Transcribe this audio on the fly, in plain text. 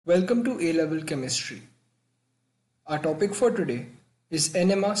Welcome to A-Level Chemistry. Our topic for today is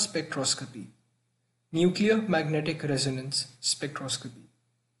NMR spectroscopy, nuclear magnetic resonance spectroscopy.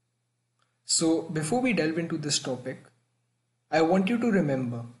 So before we delve into this topic, I want you to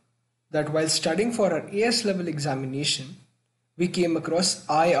remember that while studying for our AS level examination, we came across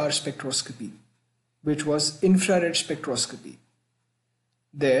IR spectroscopy, which was infrared spectroscopy.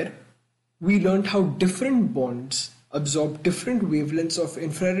 There, we learned how different bonds absorb different wavelengths of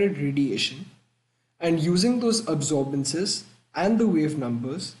infrared radiation, and using those absorbances and the wave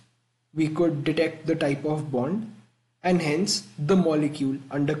numbers, we could detect the type of bond and hence the molecule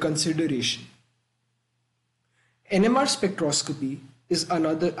under consideration. NMR spectroscopy is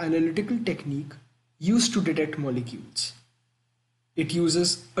another analytical technique used to detect molecules. It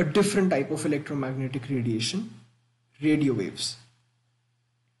uses a different type of electromagnetic radiation, radio waves.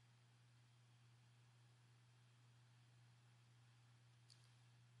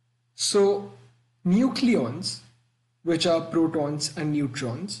 So nucleons, which are protons and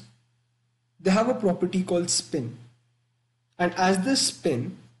neutrons, they have a property called spin. And as they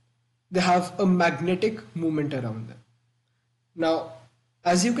spin, they have a magnetic moment around them. Now,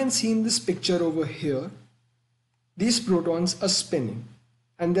 as you can see in this picture over here, these protons are spinning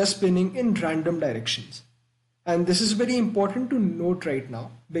and they're spinning in random directions. And this is very important to note right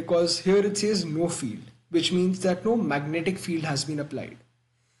now because here it says no field, which means that no magnetic field has been applied.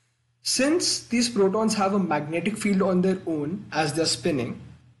 Since these protons have a magnetic field on their own as they're spinning,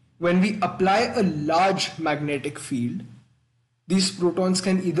 when we apply a large magnetic field, these protons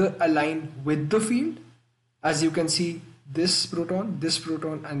can either align with the field, as you can see this proton,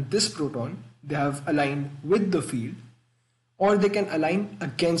 and this proton, they have aligned with the field, or they can align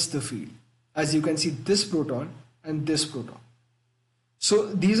against the field, as you can see this proton and this proton. So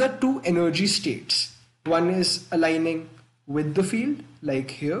these are two energy states. One is aligning with the field, like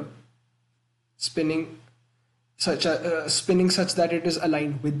here, spinning such that it is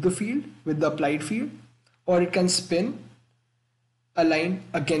aligned with the field, with the applied field, or it can spin aligned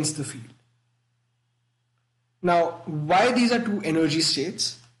against the field. Now, why these are two energy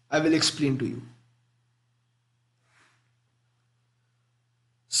states, I will explain to you.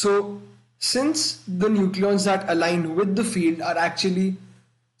 So, since the nucleons that align with the field are actually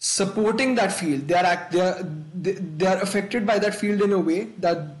supporting that field, they are affected by that field in a way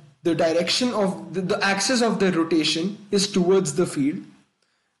that the direction of the axis of their rotation is towards the field.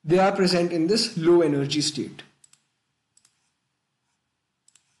 They are present in this low energy state.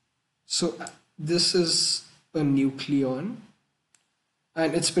 So this is a nucleon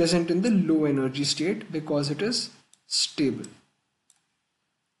and it's present in the low energy state because it is stable.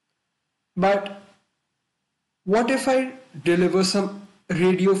 But what if I deliver some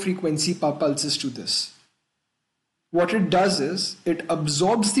radio frequency pulses to this? What it does is it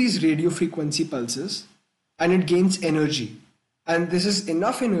absorbs these radio frequency pulses and it gains energy. And this is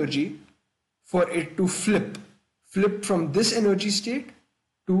enough energy for it to flip from this energy state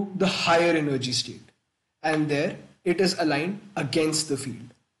to the higher energy state. And there it is aligned against the field.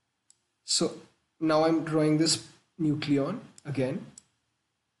 So now I'm drawing this nucleon again,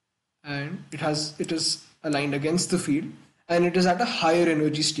 and it is aligned against the field and it is at a higher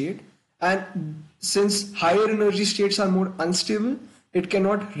energy state. And since higher energy states are more unstable, it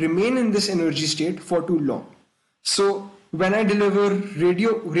cannot remain in this energy state for too long. So when I deliver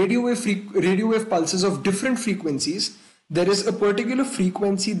radio wave pulses of different frequencies, there is a particular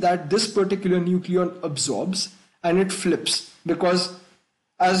frequency that this particular nucleon absorbs and it flips, because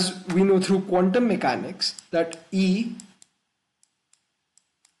as we know through quantum mechanics that E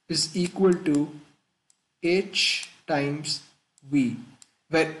is equal to h times v,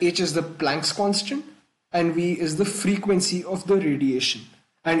 where h is the Planck's constant and v is the frequency of the radiation,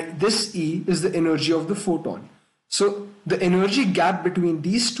 and this E is the energy of the photon. So the energy gap between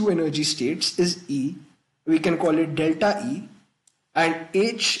these two energy states is E. We can call it delta E, and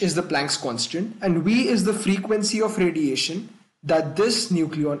h is the Planck's constant and v is the frequency of radiation that this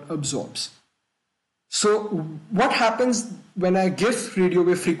nucleon absorbs. So what happens when I give radio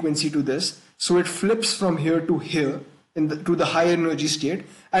wave frequency to this? So it flips from here to here to the higher energy state,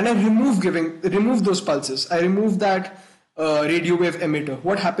 and I remove those pulses. I remove that radio wave emitter.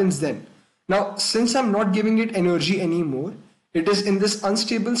 What happens then? Now, since I'm not giving it energy anymore, it is in this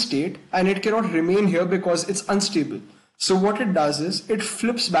unstable state and it cannot remain here because it's unstable. So what it does is it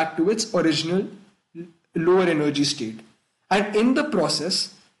flips back to its original lower energy state, and in the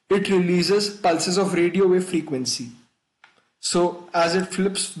process it releases pulses of radio wave frequency. So as it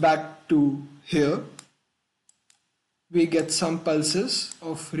flips back to here, we get some pulses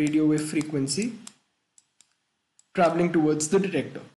of radio wave frequency traveling towards the detector.